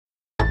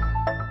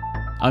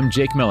I'm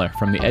Jake Miller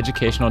from the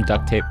Educational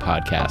Duct Tape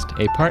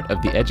Podcast, a part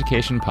of the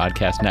Education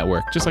Podcast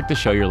Network, just like the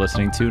show you're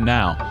listening to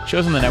now.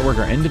 Shows on the network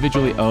are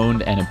individually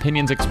owned, and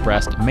opinions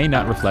expressed may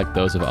not reflect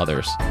those of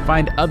others.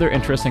 Find other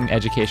interesting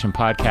education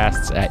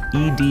podcasts at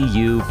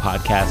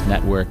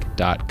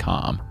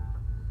edupodcastnetwork.com.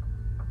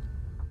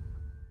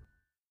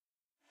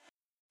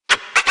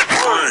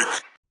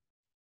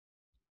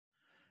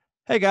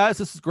 Hey guys,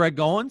 this is Greg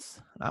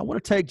Goins. I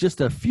want to take just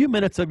a few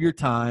minutes of your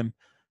time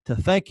to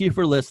thank you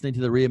for listening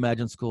to the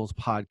Reimagine Schools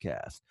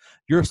podcast.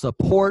 Your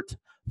support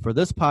for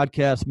this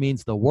podcast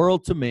means the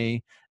world to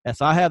me,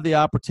 as I have the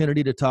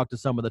opportunity to talk to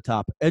some of the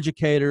top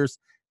educators,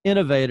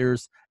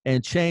 innovators,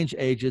 and change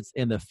agents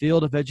in the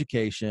field of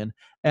education.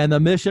 And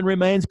the mission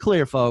remains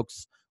clear,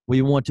 folks.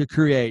 We want to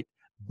create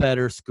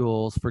better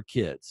schools for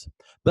kids.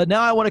 But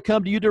now I want to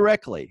come to you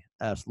directly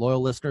as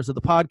loyal listeners of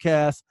the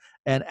podcast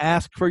and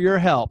ask for your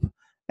help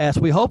as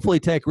we hopefully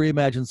take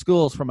Reimagine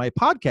Schools from a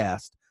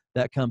podcast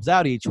that comes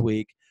out each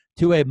week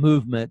to a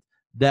movement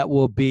that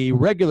will be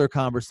regular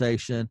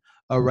conversation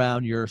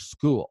around your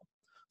school.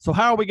 So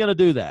how are we going to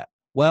do that?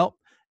 Well,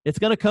 it's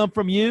going to come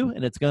from you,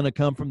 and it's going to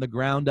come from the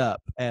ground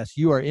up as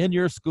you are in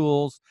your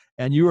schools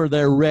and you are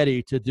there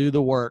ready to do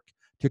the work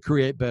to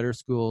create better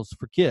schools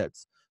for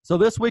kids. So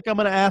this week, I'm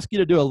going to ask you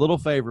to do a little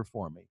favor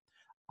for me.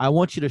 I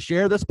want you to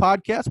share this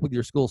podcast with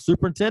your school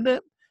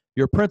superintendent,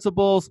 your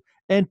principals,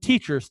 and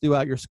teachers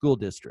throughout your school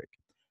district.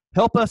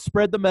 Help us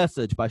spread the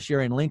message by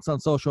sharing links on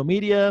social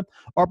media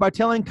or by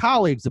telling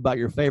colleagues about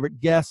your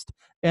favorite guests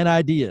and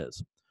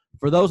ideas.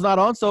 For those not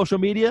on social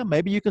media,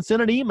 maybe you can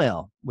send an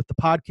email with the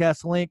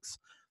podcast links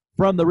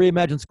from the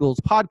Reimagine Schools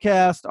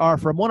podcast or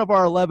from one of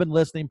our 11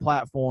 listening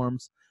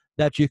platforms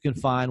that you can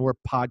find where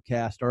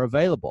podcasts are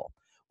available.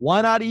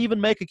 Why not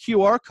even make a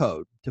QR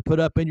code to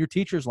put up in your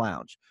teacher's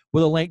lounge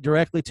with a link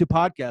directly to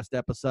podcast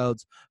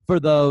episodes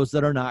for those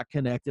that are not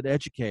connected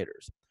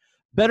educators?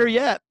 Better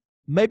yet,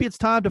 maybe it's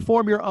time to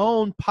form your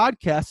own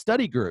podcast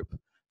study group.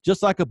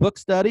 Just like a book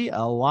study,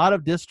 a lot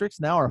of districts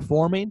now are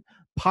forming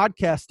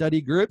podcast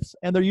study groups,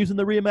 and they're using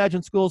the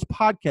Reimagine Schools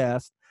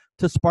podcast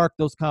to spark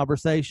those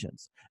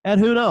conversations. And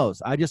who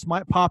knows, I just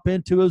might pop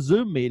into a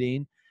Zoom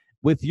meeting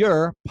with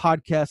your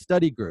podcast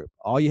study group.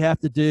 All you have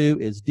to do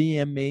is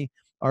DM me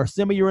or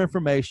send me your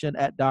information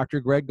at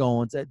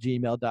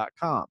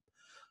drgreggoins@gmail.com.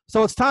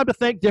 So it's time to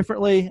think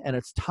differently, and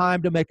it's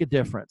time to make a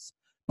difference.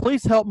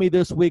 Please help me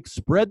this week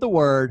spread the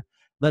word.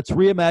 Let's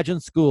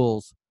reimagine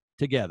schools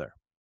together.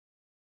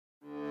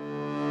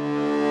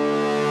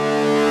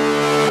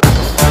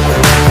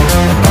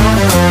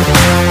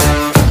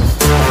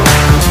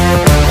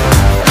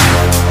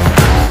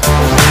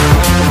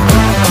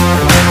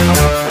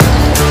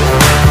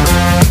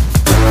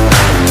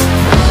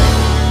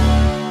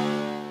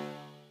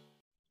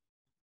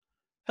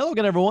 Hello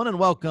again, everyone, and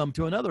welcome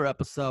to another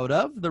episode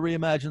of the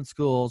Reimagine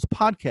Schools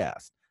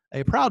podcast,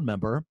 a proud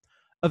member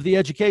of the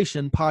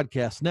Education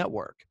Podcast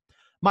Network.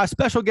 My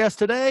special guest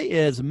today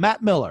is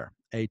Matt Miller,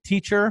 a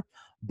teacher,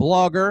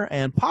 blogger,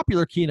 and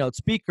popular keynote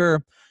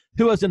speaker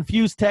who has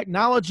infused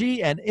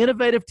technology and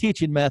innovative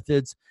teaching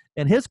methods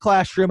in his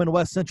classroom in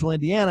West Central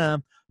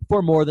Indiana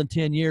for more than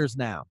 10 years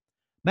now.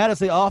 Matt is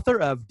the author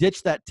of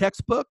Ditch That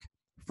Textbook,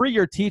 Free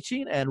Your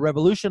Teaching, and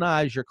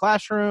Revolutionize Your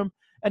Classroom,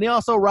 and he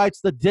also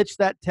writes the Ditch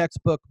That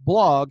Textbook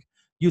blog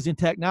using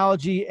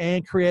technology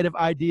and creative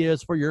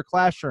ideas for your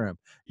classroom.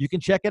 You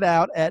can check it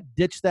out at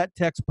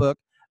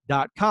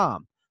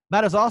ditchthattextbook.com.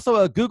 Matt is also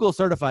a Google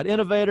certified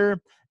innovator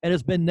and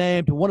has been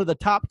named one of the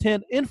top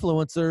 10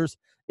 influencers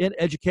in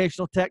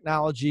educational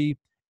technology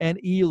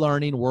and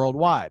e-learning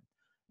worldwide.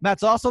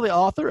 Matt's also the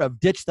author of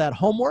Ditch That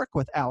Homework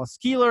with Alice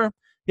Keeler.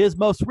 His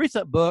most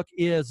recent book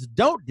is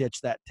Don't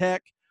Ditch That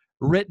Tech,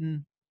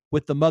 written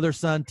with the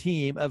mother-son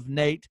team of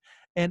Nate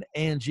and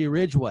Angie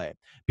Ridgway.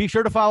 Be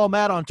sure to follow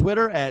Matt on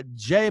Twitter at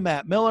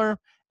jmattmiller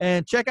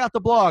and check out the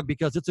blog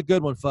because it's a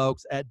good one,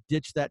 folks, at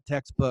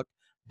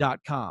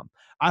ditchthattextbook.com.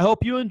 I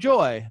hope you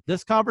enjoy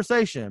this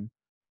conversation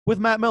with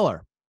Matt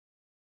Miller.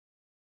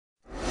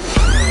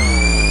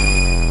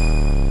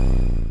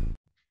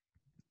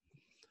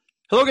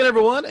 Hello again,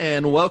 everyone,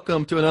 and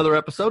welcome to another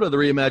episode of the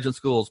Reimagine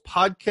Schools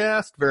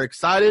podcast. Very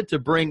excited to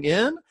bring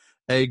in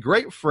a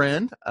great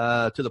friend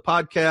to the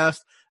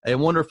podcast, a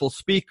wonderful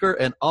speaker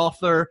and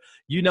author.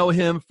 You know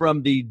him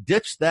from the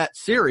Ditch That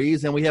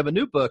series, and we have a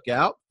new book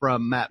out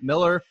from Matt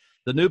Miller.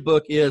 The new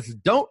book is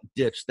Don't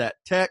Ditch That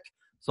Tech.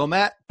 So,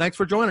 Matt, thanks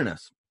for joining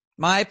us.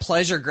 My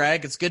pleasure,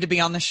 Greg. It's good to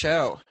be on the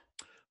show.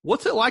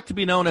 What's it like to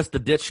be known as the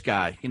ditch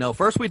guy? You know,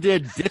 first we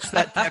did Ditch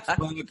That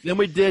Textbook, then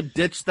we did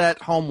Ditch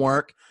That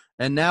Homework,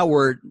 and now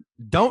we're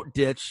Don't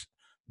Ditch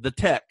the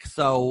Tech.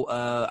 So,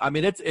 I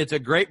mean, it's a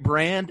great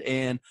brand,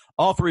 and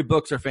all three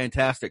books are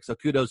fantastic. So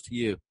kudos to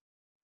you.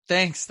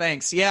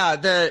 Thanks. Yeah,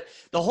 the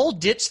whole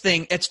ditch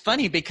thing, it's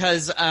funny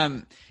because,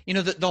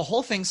 the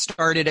whole thing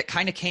started, it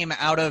kind of came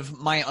out of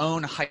my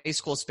own high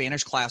school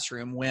Spanish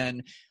classroom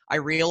when I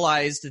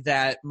realized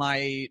that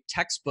my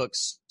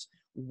textbooks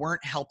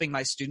weren't helping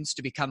my students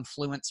to become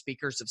fluent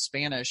speakers of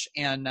Spanish.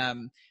 And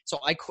so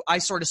I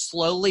sort of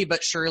slowly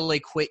but surely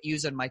quit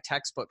using my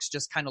textbooks,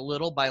 just kind of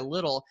little by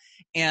little.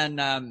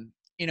 And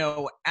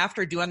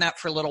after doing that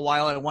for a little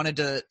while, I wanted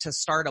to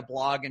start a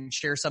blog and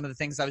share some of the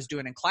things I was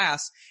doing in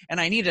class. And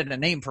I needed a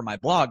name for my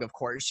blog, of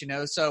course,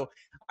 So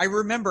I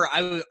remember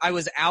I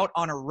was out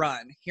on a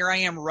run. Here I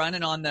am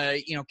running on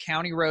the,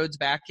 county roads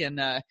back in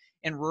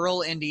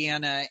rural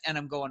Indiana. And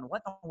I'm going,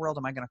 what in the world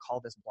am I going to call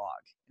this blog?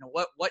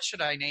 What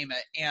should I name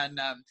it? And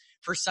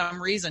for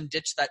some reason,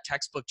 Ditch That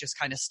Textbook just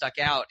kind of stuck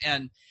out.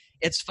 And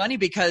it's funny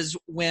because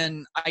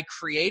when I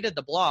created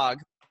the blog,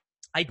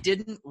 I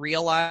didn't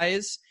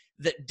realize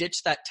that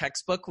Ditch That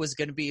Textbook was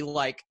going to be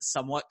like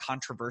somewhat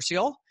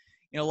controversial.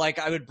 Like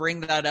I would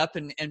bring that up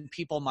and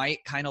people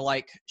might kind of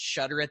like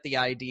shudder at the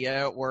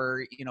idea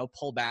or,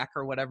 pull back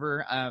or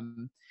whatever.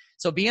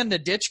 So being the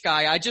ditch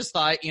guy, I just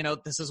thought,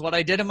 this is what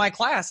I did in my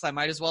class. I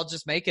might as well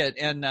just make it.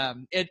 And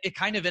it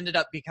kind of ended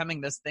up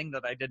becoming this thing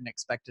that I didn't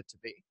expect it to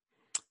be.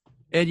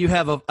 And you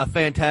have a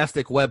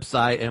fantastic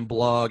website and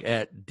blog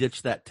at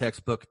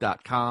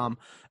ditchthattextbook.com.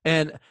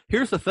 And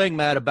here's the thing,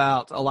 Matt,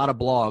 about a lot of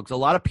blogs. A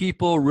lot of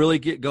people really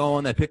get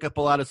going. They pick up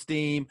a lot of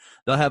steam.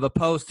 They'll have a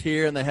post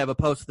here and they have a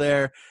post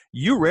there.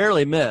 You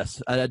rarely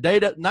miss.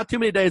 Not too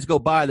many days go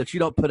by that you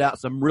don't put out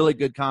some really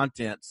good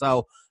content.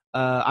 So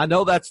I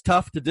know that's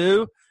tough to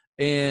do.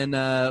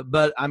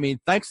 But I mean,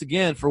 thanks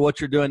again for what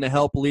you're doing to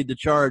help lead the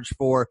charge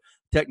for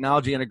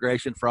technology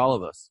integration for all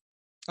of us.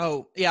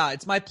 Oh, yeah,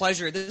 it's my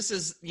pleasure. This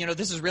has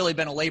really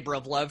been a labor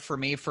of love for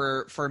me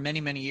for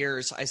many, many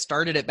years. I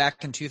started it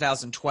back in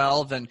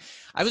 2012 and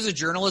I was a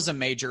journalism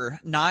major,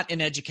 not an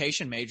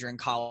education major in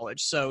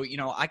college. So,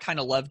 I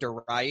kind of love to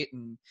write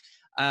and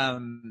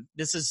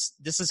this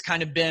has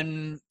kind of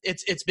been,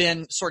 it's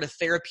been sort of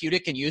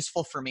therapeutic and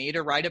useful for me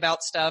to write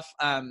about stuff.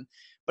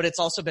 But it's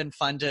also been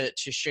fun to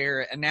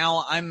share. And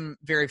now I'm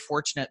very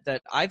fortunate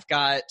that I've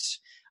got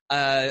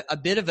a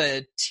bit of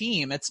a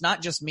team. It's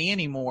not just me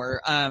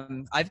anymore.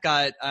 I've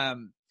got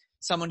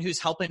someone who's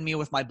helping me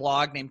with my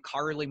blog named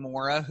Carly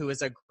Mora, who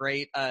is a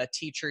great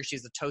teacher.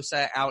 She's a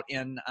TOSA out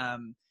in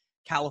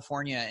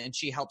California, and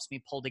she helps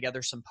me pull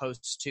together some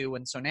posts too.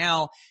 And so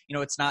now,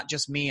 it's not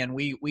just me, and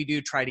we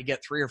do try to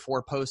get 3 or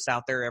 4 posts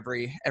out there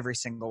every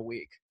single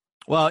week.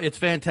 Well, it's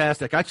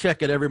fantastic. I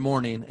check it every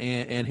morning,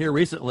 and here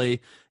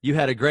recently you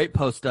had a great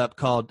post up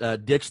called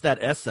Ditch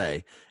That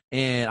Essay,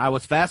 and I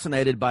was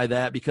fascinated by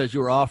that because you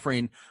were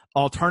offering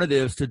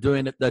alternatives to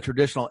doing the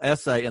traditional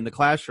essay in the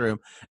classroom,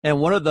 and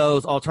one of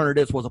those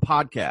alternatives was a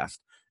podcast.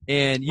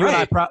 And you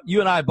right.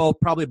 and I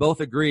probably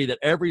both agree that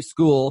every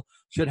school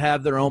should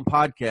have their own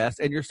podcast,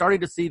 and you're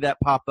starting to see that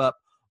pop up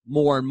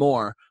more and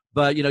more.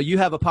 But you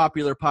have a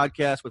popular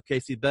podcast with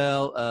Casey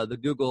Bell, the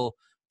Google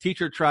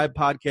Teacher Tribe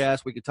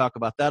podcast. We could talk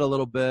about that a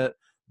little bit,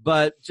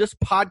 but just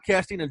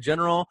podcasting in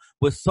general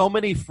with so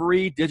many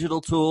free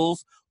digital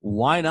tools,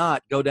 why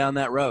not go down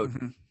that road?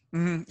 Mm-hmm.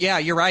 Mm-hmm. Yeah,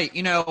 you're right.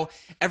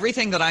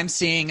 Everything that I'm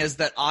seeing is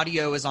that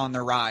audio is on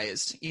the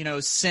rise.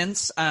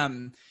 Since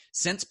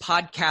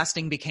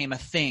podcasting became a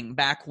thing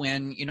back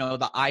when,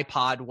 the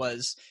iPod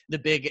was the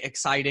big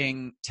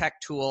exciting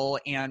tech tool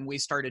and we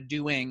started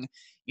doing,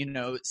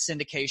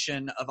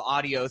 syndication of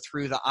audio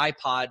through the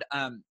iPod,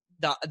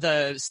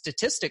 the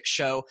statistics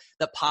show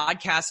that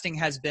podcasting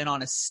has been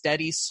on a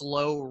steady,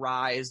 slow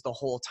rise the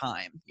whole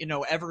time.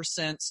 Ever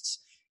since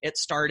it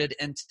started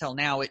until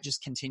now, it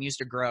just continues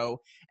to grow.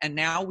 And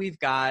now we've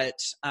got,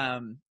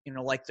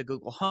 like the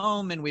Google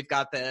Home, and we've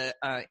got the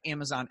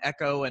Amazon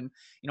Echo, and,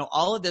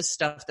 all of this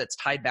stuff that's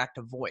tied back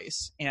to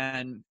voice.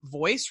 And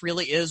voice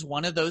really is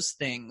one of those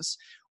things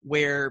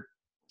where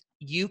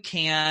you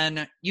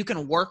can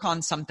work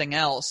on something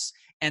else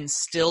and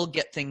still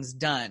get things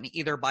done,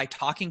 either by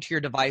talking to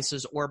your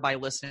devices or by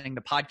listening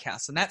to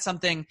podcasts. And that's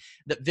something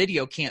that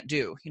video can't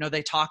do.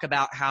 They talk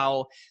about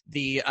how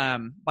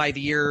by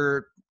the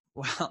year,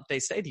 well, they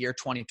say the year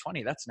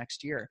 2020, that's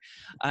next year.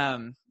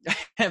 But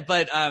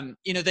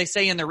they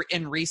say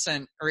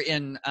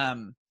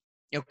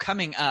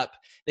coming up,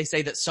 they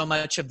say that so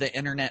much of the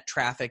internet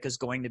traffic is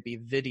going to be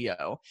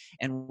video.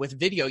 And with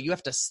video, you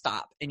have to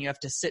stop and you have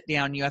to sit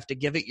down, you have to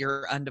give it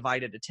your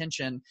undivided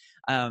attention,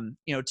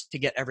 to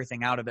get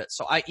everything out of it.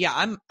 So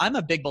I'm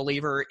a big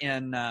believer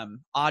in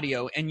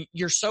audio, and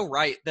you're so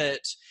right that,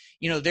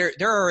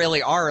 there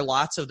really are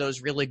lots of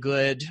those really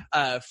good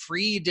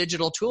free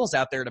digital tools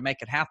out there to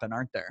make it happen,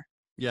 aren't there?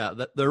 Yeah,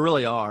 there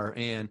really are.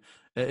 And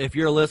if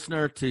you're a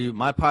listener to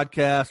my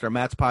podcast or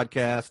Matt's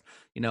podcast,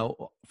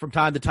 from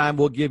time to time,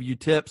 we'll give you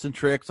tips and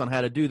tricks on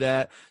how to do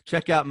that.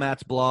 Check out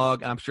Matt's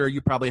blog. I'm sure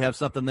you probably have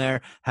something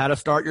there, how to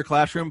start your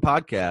classroom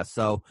podcast.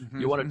 So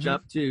you want to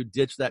jump to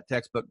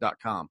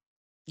ditchthattextbook.com.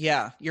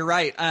 Yeah, you're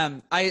right.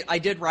 I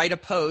did write a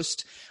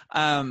post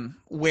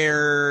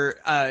where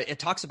it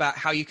talks about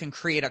how you can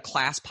create a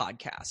class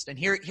podcast. And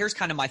here's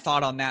kind of my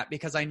thought on that,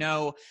 because I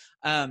know,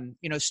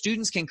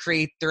 students can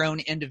create their own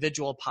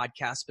individual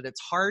podcasts, but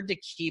it's hard to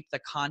keep the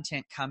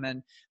content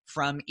coming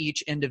from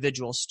each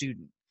individual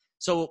student.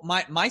 So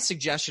my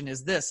suggestion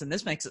is this, and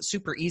this makes it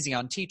super easy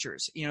on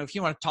teachers. If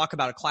you want to talk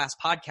about a class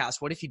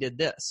podcast, what if you did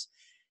this?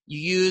 You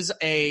use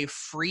a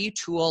free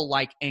tool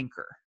like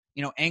Anchor,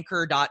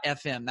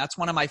 Anchor.fm. That's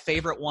one of my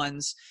favorite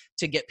ones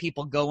to get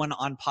people going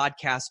on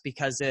podcasts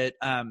because it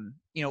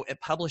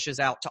publishes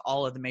out to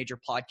all of the major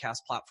podcast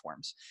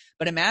platforms.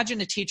 But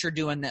imagine a teacher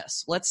doing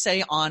this. Let's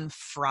say on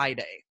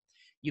Friday,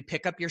 you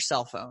pick up your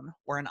cell phone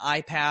or an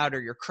iPad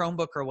or your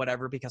Chromebook or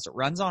whatever, because it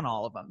runs on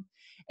all of them,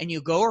 and you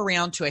go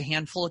around to a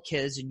handful of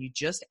kids and you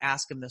just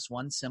ask them this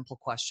one simple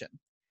question.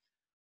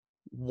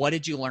 What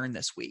did you learn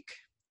this week?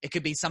 It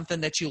could be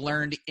something that you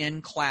learned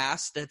in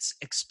class that's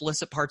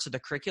explicit parts of the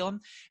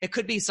curriculum. It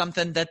could be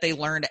something that they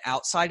learned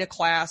outside of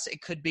class.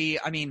 It could be,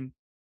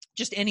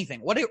 just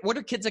anything. What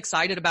are kids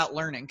excited about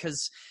learning?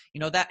 Because,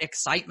 that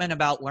excitement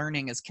about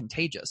learning is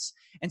contagious.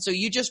 And so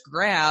you just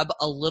grab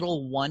a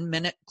little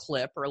 1-minute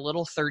clip or a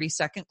little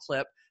 30-second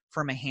clip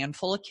from a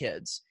handful of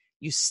kids.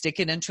 You stick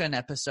it into an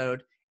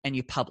episode and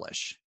you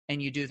publish.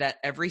 And you do that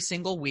every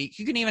single week.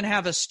 You can even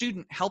have a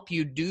student help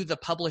you do the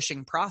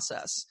publishing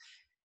process.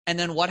 And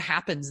then what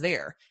happens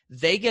there?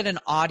 They get an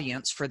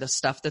audience for the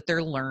stuff that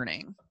they're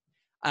learning.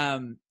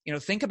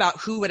 Think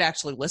about who would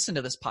actually listen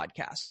to this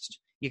podcast.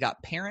 You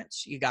got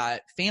parents, you got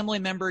family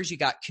members, you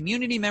got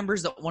community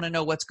members that want to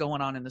know what's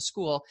going on in the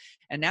school.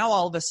 And now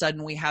all of a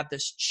sudden we have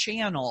this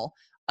channel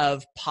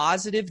of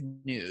positive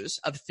news,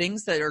 of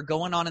things that are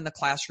going on in the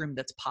classroom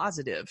that's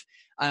positive,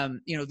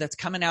 that's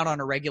coming out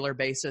on a regular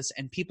basis,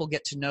 and people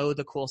get to know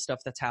the cool stuff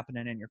that's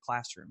happening in your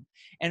classroom.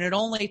 And it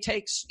only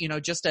takes,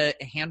 just a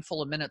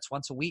handful of minutes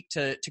once a week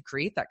to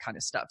create that kind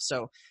of stuff.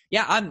 So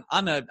yeah,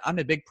 I'm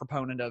a big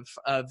proponent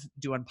of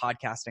doing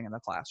podcasting in the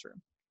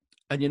classroom.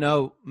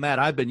 And Matt,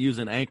 I've been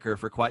using Anchor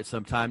for quite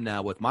some time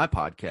now with my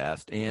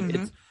podcast,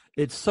 and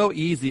it's so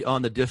easy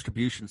on the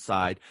distribution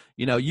side.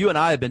 You and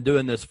I have been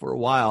doing this for a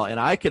while, and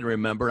I can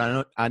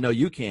remember, I know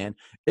you can,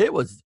 it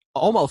was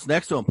almost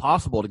next to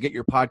impossible to get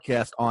your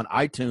podcast on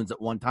iTunes at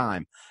one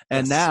time.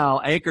 And now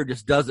Anchor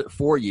just does it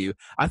for you.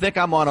 I think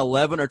I'm on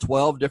 11 or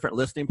 12 different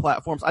listening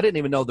platforms. I didn't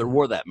even know there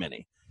were that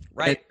many.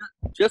 Right.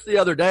 And just the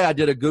other day, I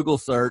did a Google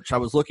search. I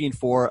was looking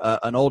for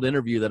an old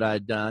interview that I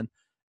had done,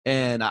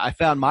 and I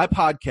found my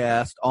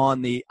podcast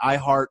on the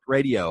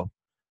iHeartRadio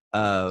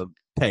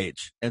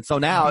page. And so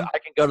now I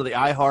can go to the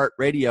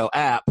iHeartRadio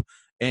app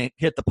and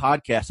hit the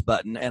podcast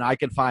button, and I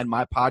can find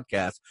my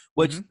podcast,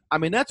 which,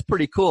 that's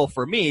pretty cool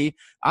for me.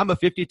 I'm a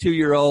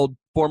 52-year-old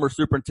former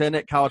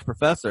superintendent, college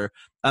professor.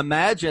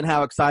 Imagine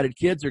how excited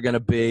kids are going to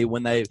be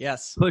when they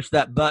push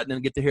that button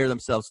and get to hear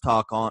themselves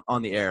talk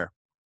on the air.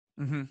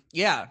 Mm-hmm.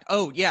 Yeah.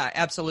 Oh, yeah,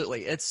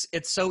 absolutely. It's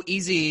so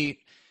easy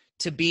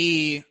to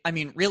be,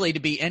 really to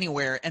be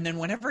anywhere. And then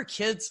whenever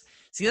kids,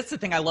 that's the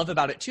thing I love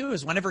about it too,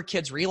 is whenever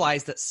kids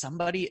realize that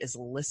somebody is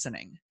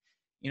listening,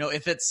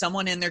 if it's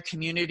someone in their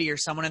community or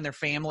someone in their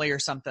family or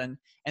something,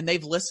 and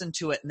they've listened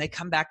to it and they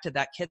come back to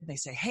that kid and they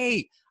say,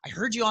 hey, I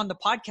heard you on the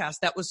podcast.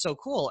 That was so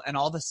cool. And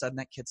all of a sudden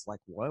that kid's like,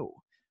 whoa,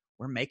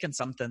 we're making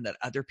something that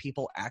other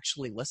people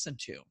actually listen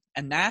to.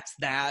 And that's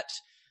that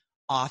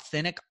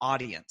authentic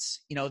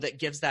audience, that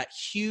gives that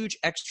huge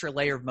extra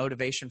layer of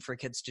motivation for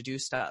kids to do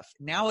stuff.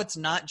 Now it's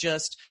not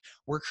just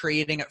we're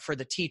creating it for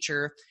the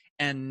teacher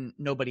and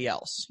nobody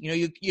else.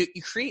 You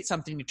create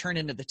something, you turn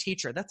into the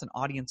teacher. That's an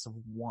audience of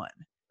one.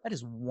 That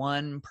is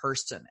one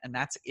person, and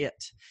that's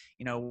it.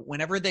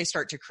 Whenever they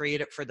start to create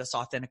it for this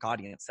authentic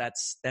audience,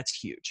 that's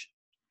huge.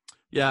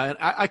 Yeah, and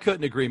I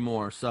couldn't agree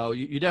more. So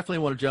you definitely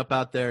want to jump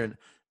out there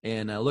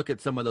and look at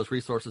some of those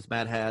resources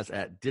Matt has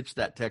at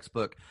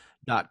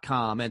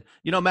ditchthattextbook.com. And,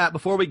 Matt,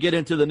 before we get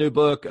into the new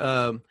book,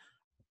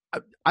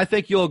 I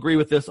think you'll agree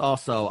with this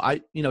also.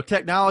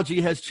 Technology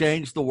has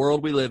changed the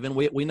world we live in.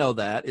 We know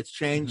that. It's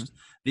changed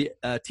the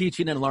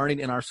teaching and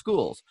learning in our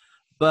schools.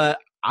 But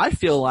I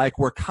feel like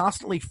we're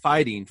constantly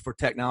fighting for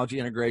technology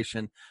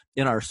integration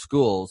in our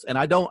schools. And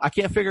I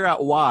can't figure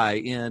out why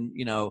in,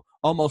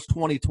 almost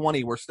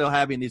 2020, we're still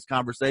having these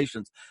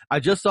conversations. I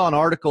just saw an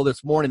article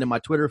this morning in my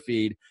Twitter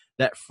feed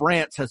that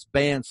France has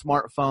banned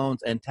smartphones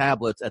and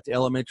tablets at the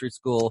elementary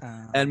school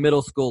and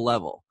middle school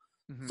level.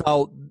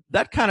 So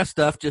that kind of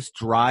stuff just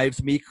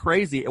drives me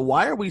crazy.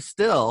 Why are we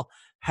still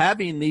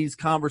having these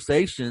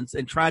conversations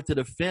and trying to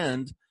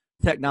defend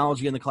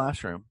technology in the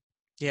classroom?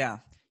 Yeah.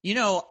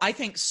 I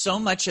think so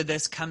much of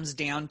this comes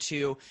down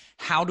to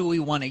how do we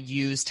want to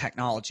use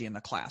technology in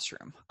the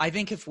classroom? I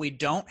think if we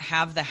don't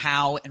have the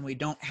how and we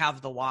don't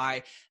have the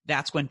why,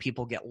 that's when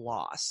people get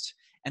lost.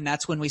 And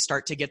that's when we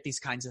start to get these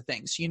kinds of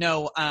things.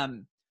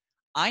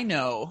 I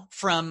know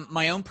from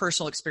my own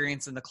personal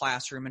experience in the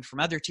classroom and from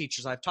other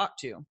teachers I've talked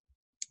to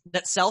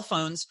that cell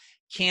phones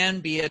can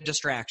be a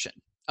distraction.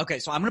 Okay,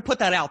 so I'm going to put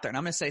that out there, and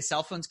I'm going to say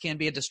cell phones can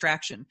be a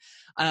distraction.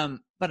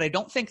 But I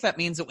don't think that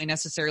means that we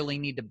necessarily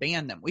need to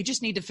ban them. We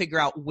just need to figure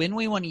out when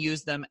we want to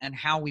use them and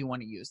how we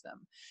want to use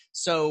them.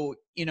 So,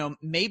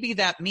 maybe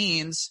that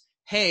means,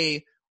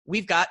 hey,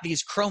 we've got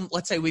these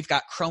let's say we've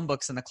got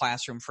Chromebooks in the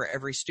classroom for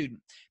every student.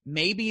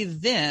 Maybe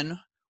then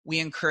we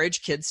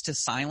encourage kids to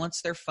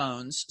silence their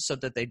phones so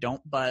that they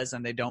don't buzz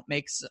and they don't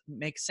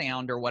make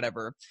sound or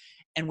whatever.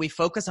 And we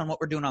focus on what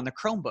we're doing on the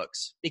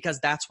Chromebooks because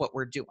that's what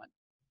we're doing.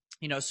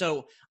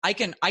 So I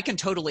can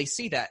totally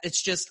see that.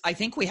 It's just, I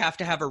think we have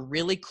to have a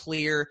really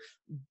clear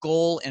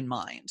goal in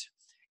mind.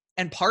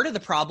 And part of the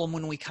problem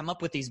when we come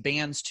up with these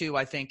bans too,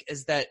 I think,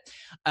 is that,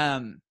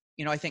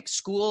 I think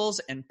schools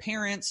and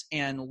parents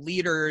and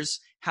leaders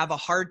have a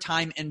hard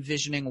time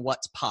envisioning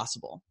what's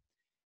possible.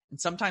 And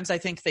sometimes I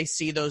think they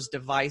see those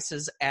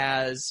devices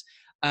as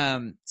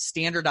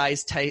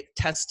standardized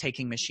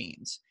test-taking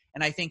machines.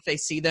 And I think they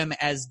see them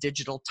as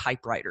digital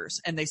typewriters.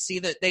 And they see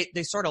that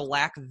they sort of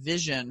lack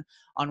vision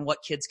on what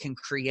kids can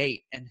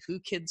create and who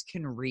kids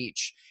can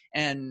reach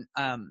and,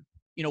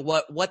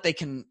 what they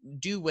can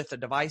do with the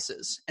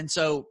devices. And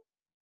so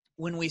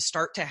when we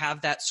start to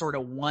have that sort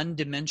of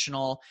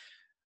one-dimensional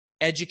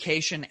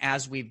education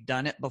as we've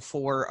done it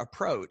before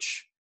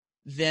approach,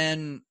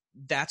 then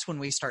that's when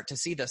we start to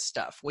see this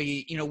stuff.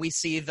 We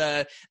see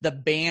the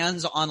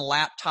bans on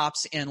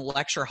laptops in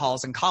lecture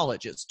halls and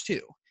colleges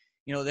too.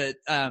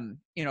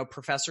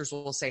 Professors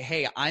will say,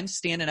 hey, I'm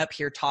standing up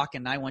here talking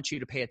and I want you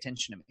to pay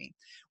attention to me,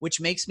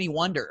 which makes me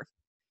wonder,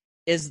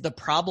 is the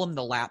problem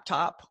the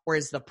laptop or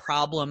is the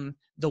problem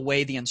the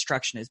way the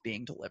instruction is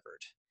being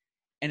delivered?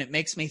 And it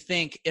makes me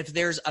think, if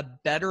there's a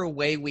better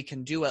way we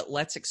can do it,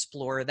 let's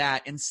explore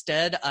that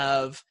instead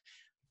of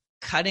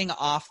cutting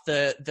off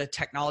the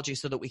technology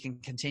so that we can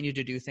continue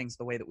to do things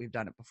the way that we've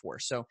done it before.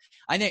 So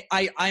I think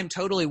I'm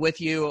totally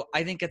with you.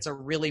 I think it's a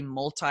really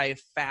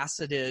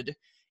multifaceted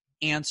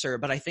answer,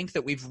 but I think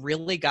that we've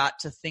really got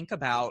to think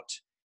about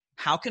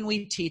how can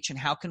we teach and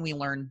how can we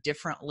learn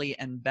differently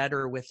and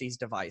better with these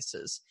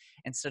devices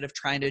instead of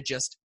trying to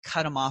just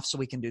cut them off so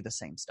we can do the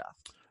same stuff.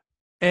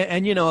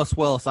 And you know as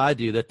well as I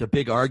do that the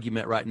big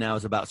argument right now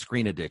is about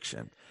screen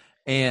addiction.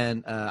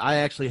 And I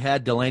actually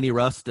had Delaney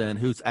Rustin,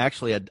 who's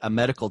actually a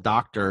medical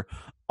doctor,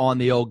 on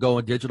the old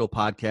Going Digital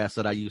podcast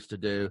that I used to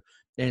do.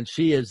 And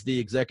she is the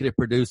executive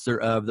producer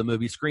of the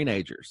movie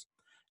Screenagers.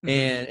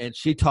 Mm-hmm. And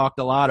she talked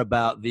a lot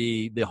about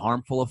the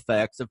harmful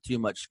effects of too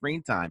much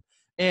screen time.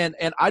 And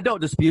I don't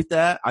dispute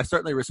that. I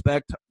certainly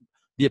respect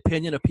the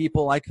opinion of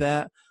people like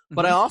that. Mm-hmm.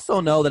 But I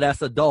also know that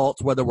as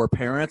adults, whether we're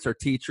parents or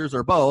teachers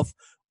or both,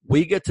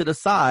 we get to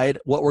decide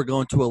what we're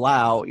going to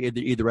allow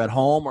either at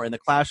home or in the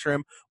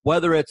classroom,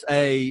 whether it's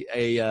a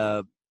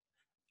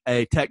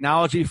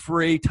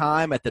technology-free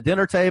time at the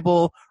dinner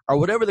table or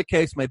whatever the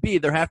case may be.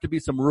 There have to be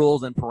some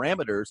rules and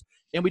parameters,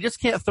 and we just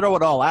can't throw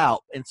it all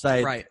out and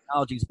say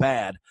technology's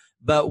bad.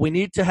 But we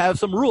need to have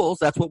some rules.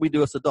 That's what we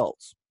do as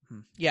adults.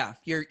 Yeah,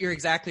 you're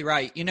exactly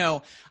right.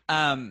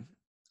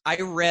 I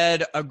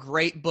read a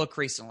great book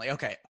recently.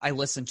 Okay, I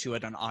listened to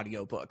it on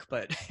audiobook,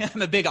 but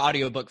I'm a big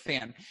audiobook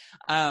fan.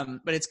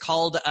 But it's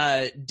called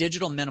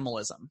Digital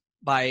Minimalism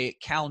by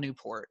Cal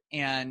Newport.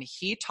 And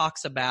he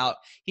talks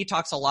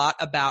a lot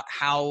about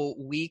how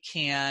we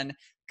can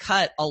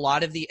cut a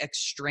lot of the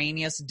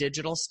extraneous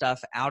digital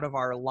stuff out of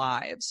our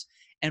lives.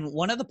 And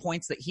one of the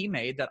points that he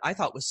made that I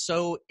thought was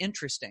so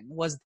interesting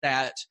was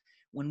that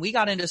when we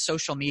got into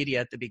social media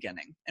at the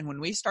beginning and when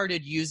we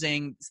started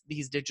using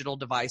these digital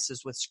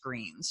devices with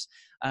screens,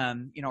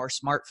 our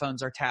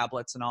smartphones, our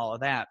tablets and all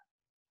of that,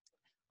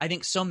 I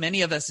think so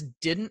many of us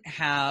didn't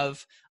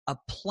have a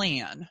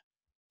plan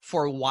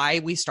for why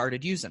we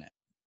started using it.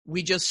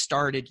 We just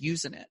started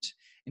using it.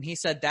 And he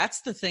said,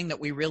 that's the thing that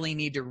we really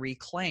need to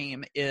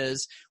reclaim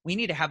is we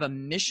need to have a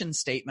mission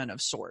statement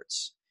of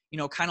sorts,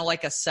 kind of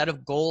like a set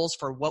of goals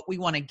for what we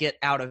want to get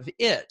out of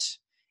it.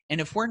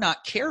 And if we're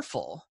not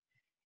careful,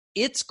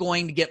 it's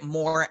going to get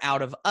more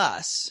out of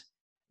us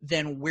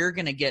than we're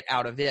going to get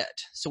out of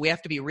it. So we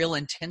have to be real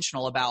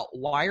intentional about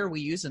why are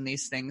we using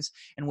these things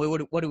and what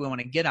do we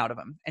want to get out of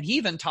them. And he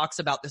even talks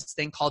about this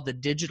thing called the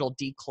digital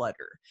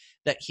declutter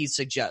that he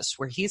suggests,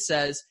 where he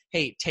says,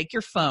 hey, take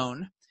your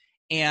phone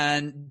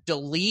and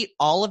delete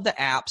all of the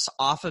apps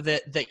off of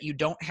it that you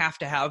don't have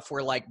to have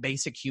for like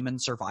basic human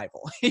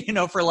survival,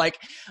 for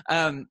like,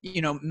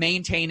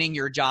 maintaining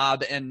your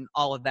job and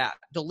all of that.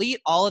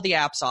 Delete all of the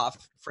apps off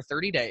for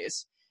 30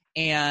 days.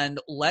 And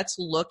let's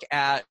look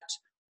at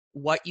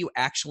what you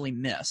actually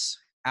miss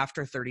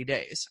after 30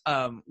 days.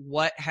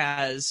 What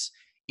has,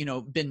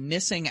 been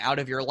missing out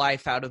of your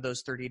life out of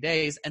those 30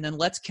 days? And then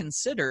let's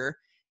consider,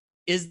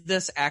 is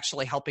this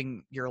actually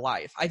helping your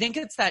life? I think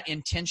it's that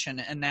intention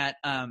and that,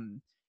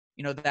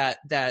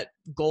 that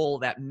goal,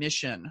 that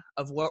mission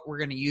of what we're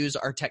going to use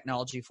our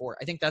technology for.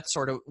 I think that's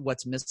sort of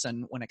what's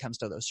missing when it comes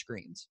to those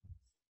screens.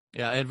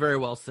 Yeah, and very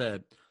well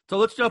said. So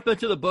let's jump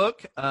into the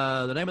book.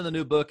 The name of the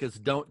new book is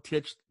Don't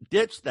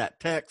Ditch That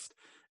Text.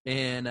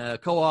 And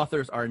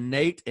co-authors are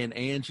Nate and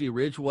Angie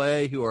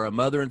Ridgway, who are a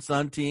mother and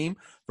son team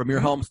from your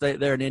home state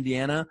there in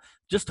Indiana.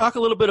 Just talk a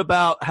little bit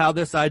about how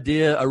this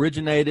idea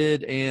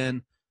originated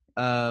and,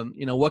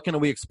 what can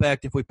we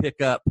expect if we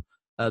pick up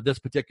this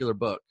particular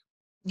book?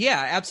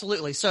 Yeah,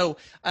 absolutely. So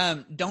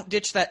Don't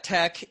Ditch That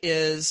Tech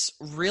is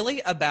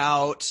really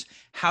about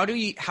how do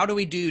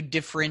we do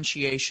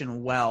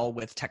differentiation well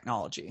with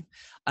technology.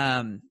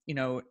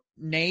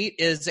 Nate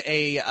is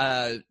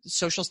a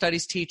social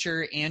studies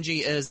teacher. Angie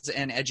is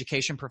an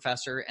education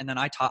professor, and then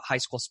I taught high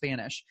school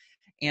Spanish.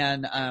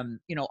 And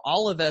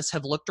all of us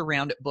have looked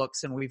around at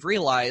books, and we've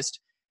realized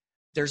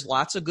there's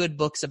lots of good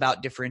books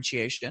about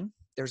differentiation.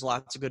 There's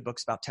lots of good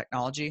books about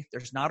technology.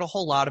 There's not a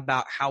whole lot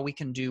about how we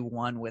can do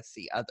one with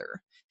the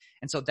other.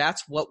 And so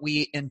that's what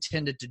we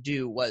intended to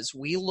do. Was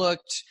we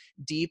looked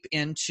deep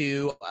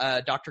into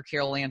Dr.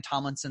 Carol Ann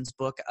Tomlinson's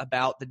book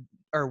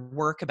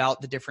work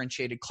about the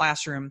differentiated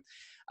classroom,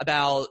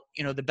 about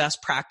the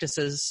best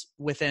practices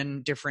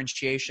within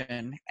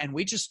differentiation, and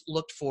we just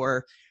looked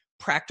for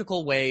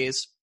practical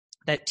ways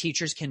that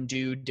teachers can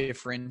do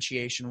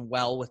differentiation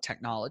well with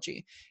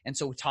technology. And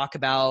so we talk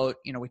about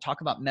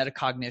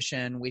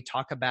metacognition, we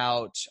talk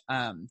about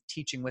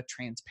teaching with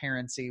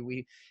transparency.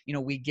 We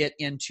get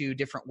into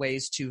different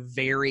ways to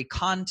vary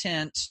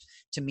content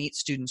to meet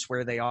students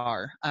where they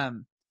are.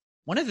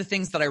 One of the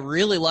things that I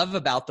really love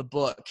about the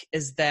book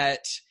is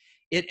that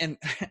and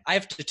I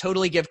have to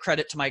totally give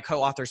credit to my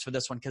co-authors for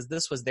this one, because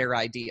this was their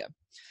idea.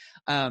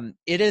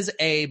 It is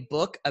a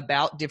book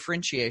about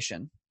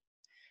differentiation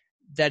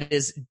that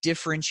is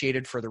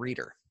differentiated for the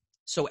reader.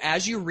 So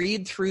as you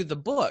read through the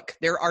book,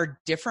 there are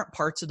different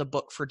parts of the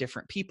book for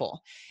different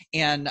people.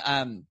 And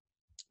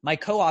my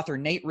co-author,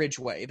 Nate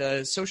Ridgway,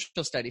 the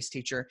social studies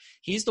teacher,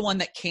 he's the one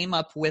that came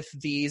up with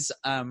these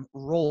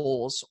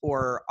roles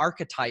or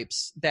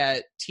archetypes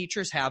that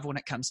teachers have when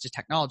it comes to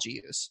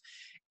technology use.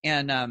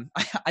 And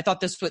I thought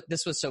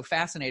this was so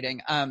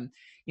fascinating.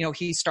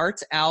 He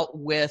starts out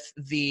with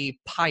the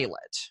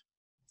pilot.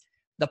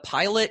 The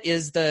pilot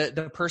is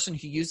the person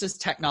who uses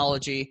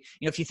technology.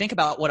 If you think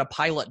about what a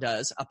pilot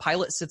does, a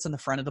pilot sits in the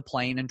front of the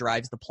plane and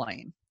drives the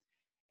plane,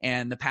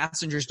 and the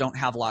passengers don't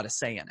have a lot of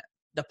say in it.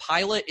 The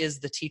pilot is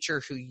the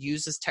teacher who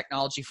uses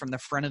technology from the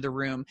front of the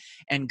room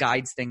and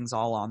guides things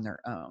all on their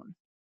own.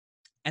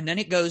 And then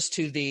it goes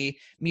to the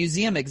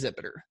museum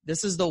exhibitor.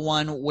 This is the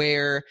one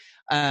where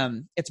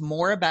it's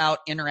more about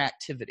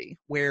interactivity,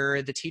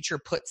 where the teacher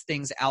puts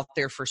things out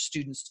there for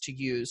students to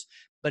use.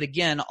 But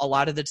again, a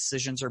lot of the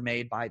decisions are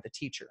made by the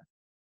teacher.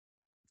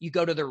 You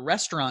go to the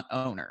restaurant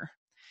owner.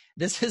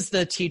 This is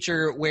the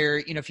teacher where,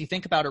 if you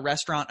think about a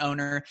restaurant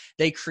owner,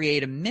 they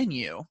create a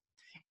menu,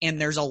 and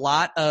there's a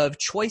lot of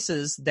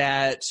choices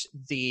that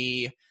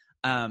the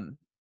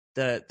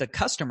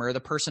customer, the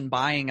person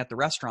buying at the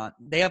restaurant,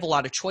 they have a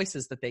lot of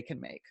choices that they can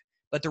make.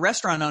 But the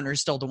restaurant owner is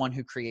still the one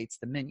who creates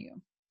the menu.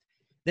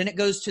 Then it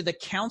goes to the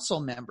council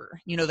member.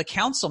 The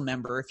council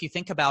member, if you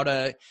think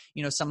about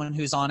someone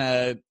who's on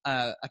a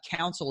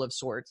council of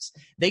sorts,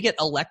 they get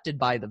elected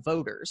by the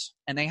voters,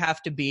 and they have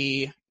to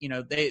be,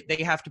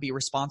 they have to be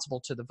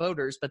responsible to the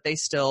voters, but they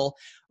still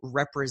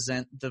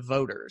represent the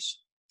voters.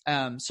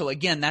 So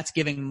again, that's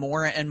giving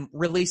more and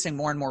releasing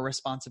more and more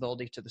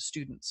responsibility to the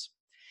students.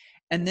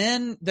 And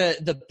then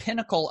the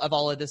pinnacle of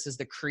all of this is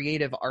the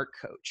creative art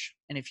coach.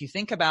 And if you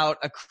think about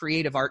a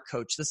creative art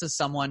coach, this is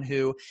someone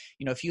who,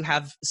 if you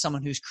have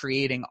someone who's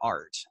creating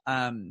art,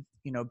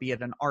 be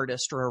it an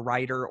artist or a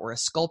writer or a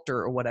sculptor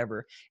or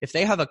whatever, if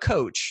they have a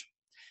coach,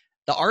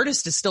 the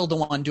artist is still the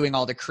one doing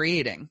all the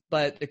creating,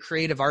 but the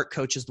creative art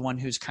coach is the one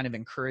who's kind of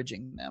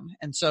encouraging them.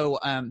 And so,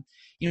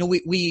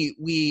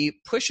 we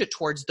push it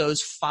towards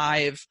those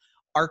 5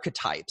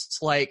 archetypes,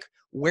 like,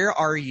 where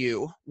are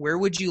you? Where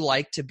would you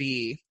like to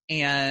be?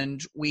 And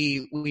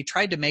we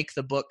tried to make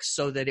the book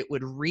so that it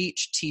would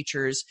reach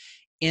teachers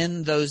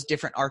in those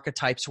different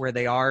archetypes where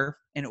they are,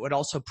 and it would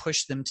also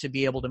push them to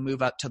be able to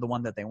move up to the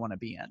one that they want to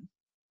be in.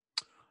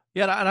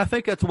 Yeah, and I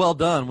think that's well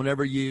done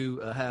whenever you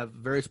have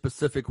very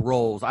specific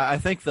roles. I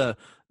think the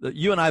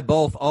you and I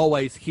both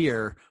always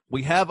hear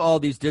we have all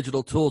these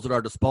digital tools at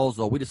our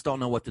disposal. We just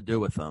don't know what to do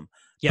with them.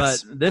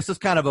 Yes. But this is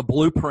kind of a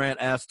blueprint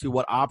as to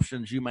what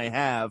options you may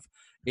have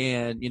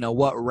and,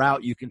 what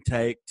route you can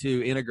take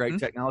to integrate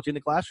technology in the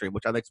classroom,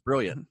 which I think is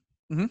brilliant.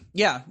 Mm-hmm.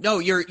 Yeah, no,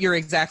 you're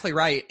exactly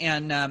right.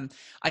 And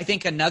I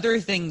think another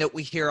thing that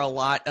we hear a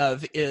lot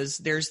of is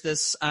there's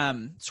this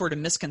sort of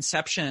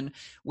misconception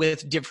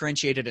with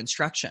differentiated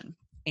instruction.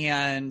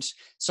 And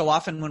so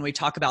often when we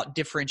talk about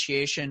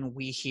differentiation,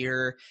 we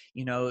hear,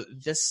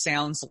 this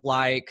sounds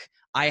like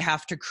I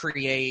have to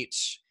create,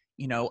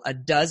 a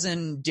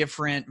dozen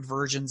different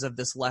versions of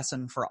this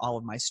lesson for all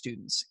of my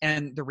students.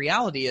 And the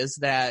reality is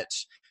that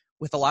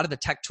with a lot of the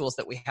tech tools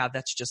that we have,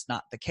 that's just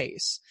not the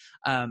case.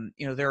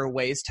 There are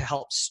ways to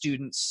help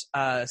students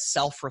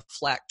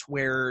self-reflect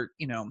where,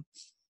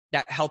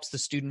 that helps the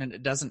student and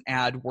it doesn't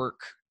add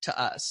work to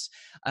us.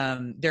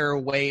 There are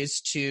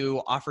ways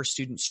to offer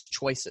students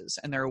choices,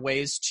 and there are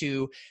ways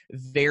to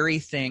vary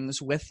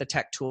things with the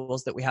tech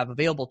tools that we have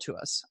available to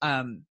us.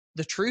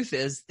 The truth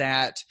is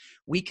that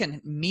we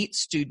can meet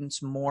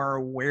students more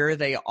where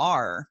they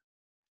are,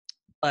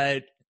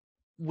 but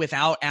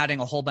without adding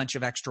a whole bunch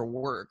of extra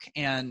work.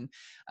 And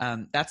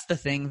that's the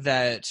thing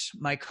that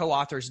my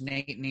co-authors,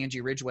 Nate and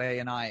Angie Ridgway,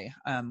 and I,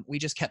 we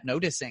just kept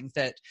noticing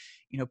that,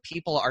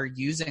 people are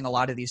using a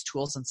lot of these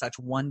tools in such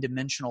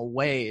one-dimensional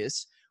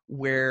ways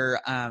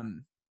where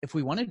if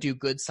we want to do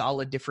good,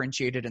 solid,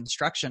 differentiated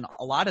instruction,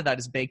 a lot of that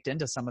is baked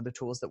into some of the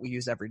tools that we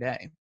use every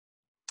day.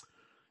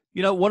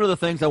 You know, one of the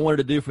things I wanted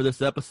to do for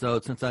this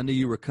episode, since I knew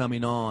you were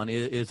coming on,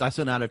 is I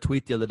sent out a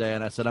tweet the other day,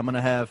 and I said, I'm going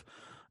to have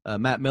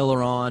Matt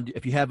Miller on.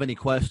 If you have any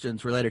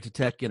questions related to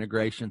tech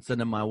integration, send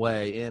them my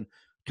way. And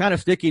kind of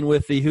sticking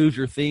with the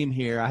Hoosier theme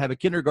here, I have a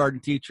kindergarten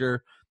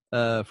teacher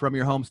from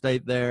your home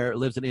state there,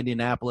 lives in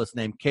Indianapolis,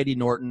 named Katie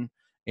Norton.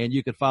 And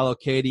you can follow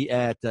Katie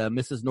at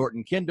Mrs.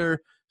 Norton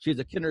Kinder. She's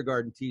a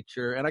kindergarten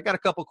teacher. And I got a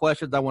couple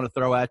questions I want to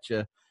throw at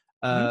you.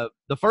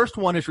 The first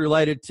one is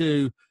related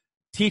to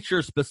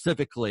teachers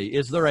specifically.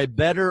 Is there a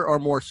better or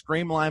more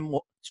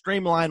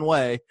streamlined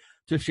way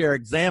to share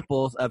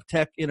examples of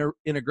tech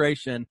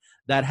integration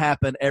that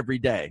happen every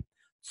day?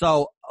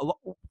 So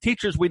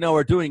teachers we know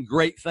are doing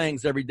great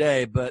things every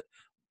day, but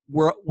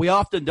we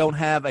often don't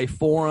have a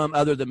forum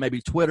other than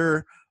maybe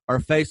Twitter or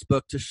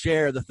Facebook to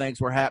share the things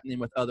we're happening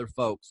with other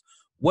folks.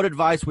 What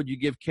advice would you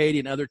give Katie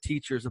and other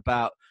teachers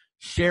about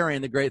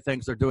sharing the great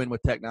things they're doing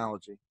with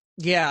technology?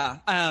 Yeah.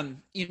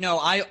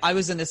 I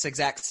was in this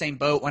exact same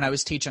boat when I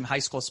was teaching high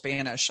school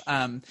Spanish,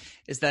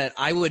 is that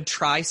I would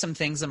try some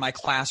things in my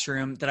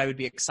classroom that I would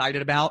be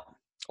excited about,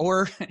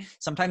 or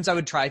sometimes I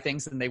would try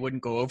things and they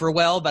wouldn't go over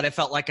well, but I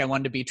felt like I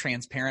wanted to be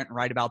transparent and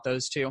write about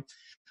those too.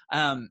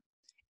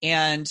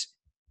 And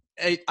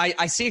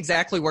I see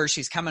exactly where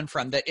she's coming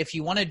from, that if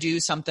you want to do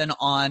something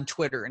on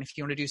Twitter and if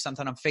you want to do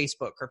something on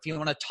Facebook, or if you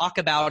want to talk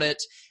about it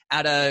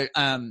at a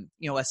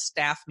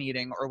staff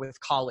meeting or with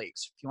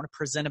colleagues, if you want to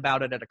present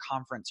about it at a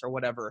conference or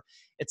whatever,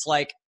 it's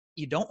like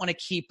you don't want to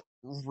keep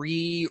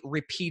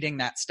repeating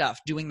that stuff,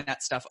 doing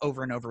that stuff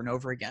over and over and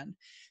over again.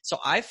 So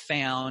I've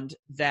found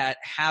that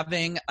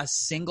having a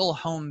single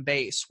home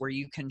base where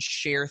you can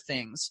share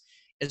things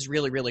is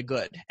really, really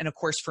good. And of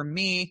course, for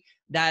me,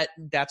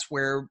 that's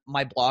where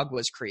my blog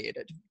was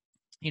created.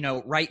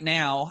 Right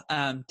now,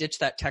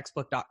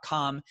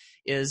 ditchthattextbook.com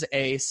is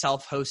a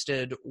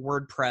self-hosted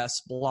WordPress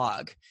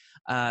blog.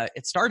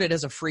 It started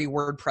as a free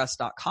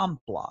WordPress.com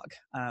blog.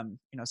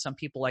 Some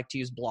people like to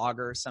use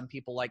Blogger. Some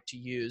people like to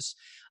use,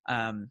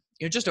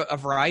 just a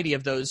variety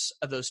of those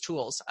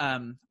tools.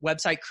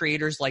 Website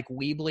creators like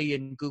Weebly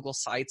and Google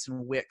Sites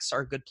and Wix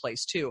are a good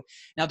place too.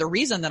 Now, the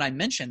reason that I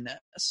mention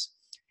this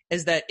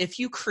is that if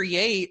you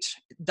create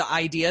the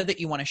idea that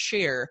you want to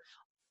share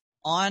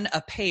on a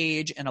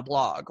page in a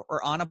blog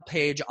or on a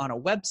page on a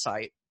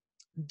website,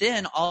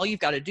 then all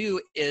you've got to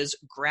do is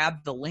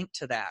grab the link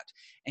to that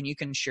and you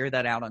can share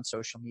that out on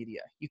social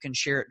media. You can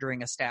share it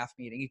during a staff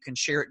meeting. You can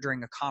share it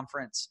during a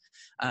conference.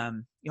 A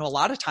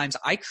lot of times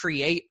I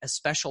create a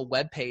special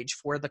web page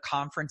for the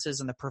conferences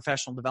and the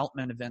professional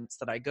development events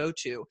that I go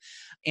to.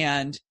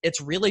 And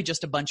it's really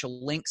just a bunch of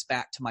links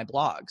back to my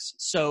blogs.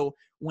 So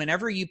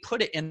whenever you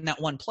put it in that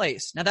one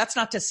place, now that's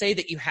not to say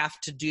that you have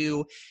to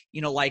do,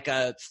 like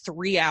a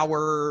 3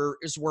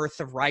 hours worth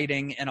of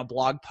writing in a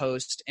blog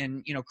post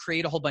and,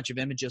 create a whole bunch of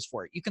images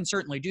for it. You can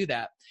certainly do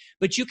that,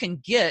 but you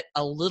can get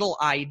a little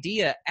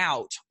idea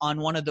out on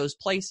one of those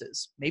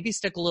places, maybe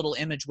stick a little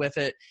image with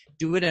it,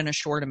 do it in a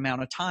short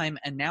amount of time,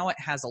 and now it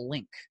has a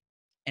link.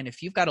 And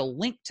if you've got a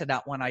link to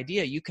that one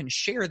idea, you can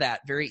share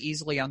that very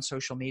easily on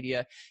social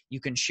media. You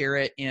can share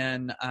it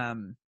in,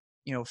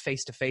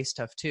 face-to-face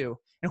stuff too.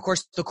 And of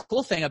course, the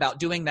cool thing about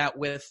doing that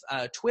with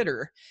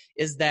Twitter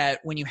is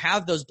that when you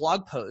have those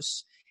blog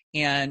posts,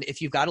 and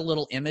if you've got a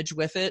little image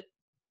with it,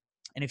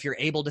 and if you're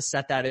able to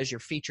set that as your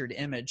featured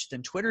image,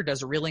 then Twitter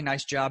does a really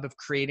nice job of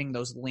creating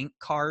those link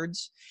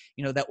cards,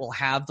 that will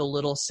have the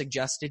little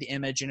suggested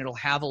image and it'll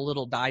have a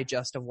little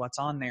digest of what's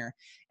on there.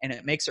 And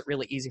it makes it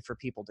really easy for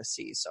people to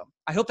see. So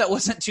I hope that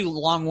wasn't too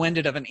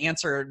long-winded of an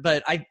answer,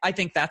 but I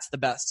think that's the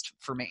best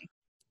for me.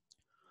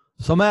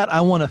 So, Matt, I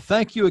want to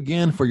thank you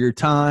again for your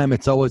time.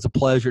 It's always a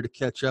pleasure to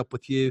catch up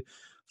with you.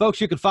 Folks,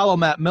 you can follow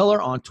Matt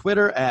Miller on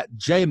Twitter at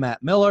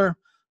jmattmiller.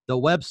 The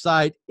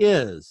website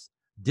is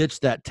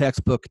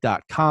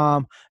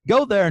ditchthattextbook.com.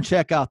 Go there and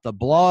check out the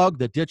blog.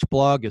 The Ditch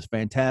blog is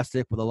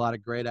fantastic with a lot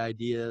of great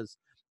ideas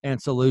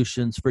and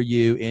solutions for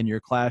you in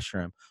your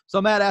classroom.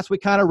 So, Matt, as we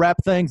kind of wrap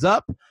things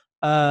up,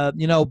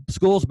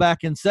 school's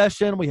back in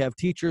session. We have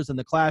teachers in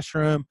the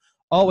classroom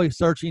always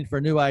searching for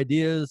new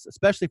ideas,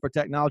 especially for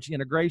technology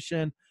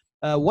integration.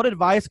 What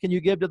advice can you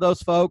give to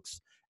those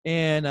folks,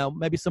 and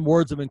maybe some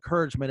words of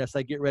encouragement as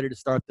they get ready to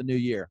start the new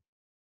year?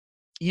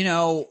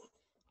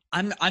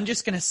 I'm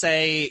just going to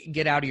say,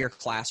 get out of your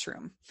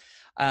classroom.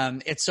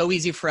 It's so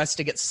easy for us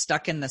to get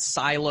stuck in the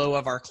silo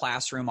of our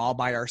classroom all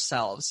by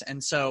ourselves.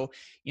 And so,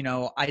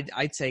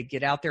 I'd say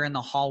get out there in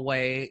the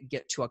hallway,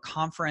 get to a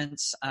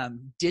conference,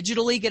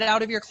 digitally get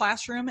out of your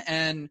classroom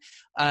and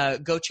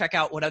go check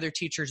out what other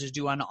teachers are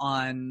doing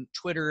on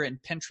Twitter and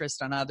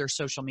Pinterest, on other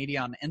social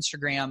media, on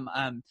Instagram.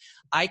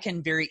 I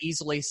can very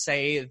easily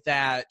say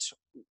that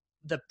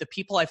the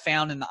people I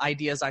found and the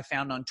ideas I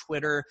found on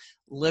Twitter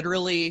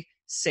literally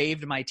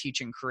saved my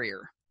teaching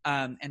career.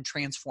 And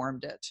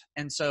transformed it.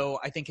 And so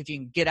I think if you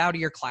can get out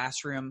of your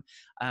classroom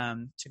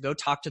to go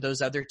talk to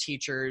those other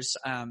teachers,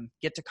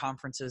 get to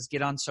conferences,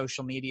 get on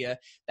social media,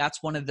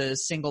 that's one of the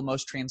single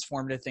most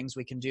transformative things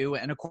we can do.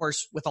 And of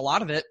course, with a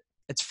lot of it,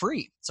 it's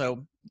free.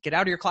 So get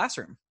out of your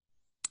classroom.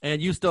 And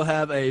you still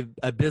have a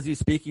busy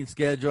speaking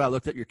schedule. I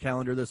looked at your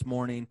calendar this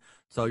morning,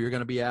 so you're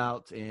going to be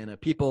out, and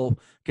people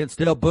can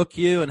still book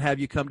you and have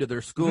you come to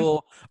their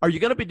school. Mm-hmm. Are you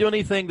going to be doing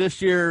anything this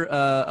year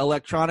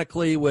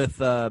electronically with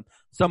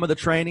some of the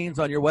trainings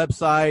on your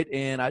website?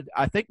 And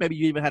I think maybe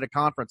you even had a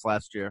conference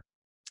last year.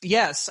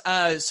 Yes.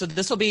 So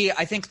this will be,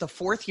 I think, the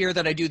 4th year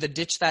that I do the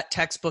Ditch That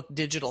Textbook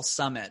Digital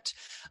Summit.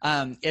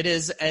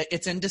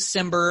 It's in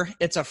December.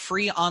 It's a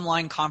free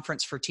online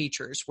conference for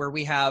teachers where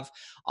we have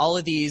all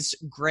of these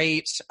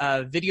great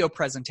video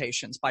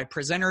presentations by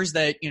presenters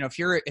that,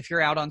 if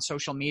you're out on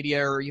social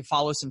media or you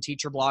follow some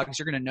teacher blogs,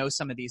 you're going to know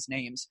some of these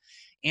names.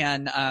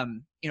 And,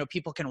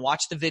 people can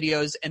watch the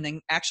videos and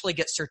then actually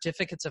get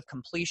certificates of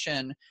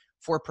completion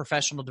for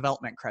professional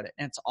development credit.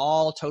 And it's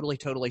all totally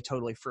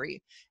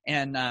free.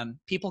 And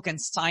people can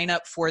sign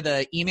up for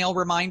the email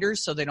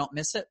reminders so they don't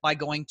miss it by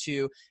going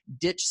to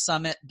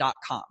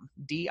ditchsummit.com,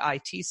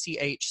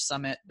 DITCH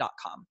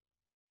summit.com.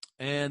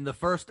 And the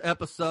first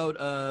episode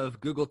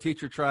of Google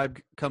Teacher Tribe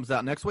comes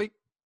out next week?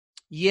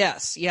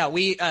 Yes. Yeah.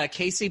 We,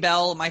 Casey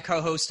Bell, my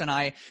co-host, and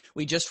I,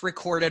 we just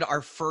recorded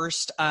our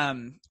first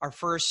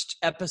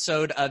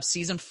episode of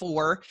season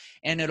 4,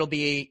 and it'll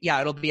be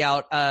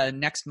out,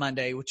 next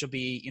Monday, which will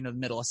be, the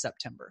middle of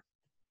September.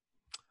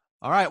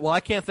 All right. Well, I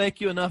can't thank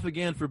you enough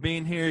again for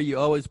being here. You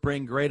always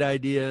bring great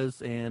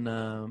ideas and,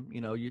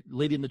 you're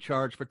leading the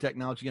charge for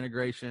technology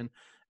integration.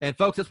 And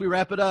folks, as we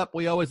wrap it up,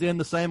 we always end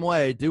the same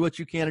way. Do what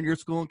you can in your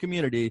school and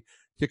community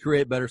to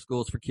create better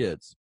schools for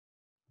kids.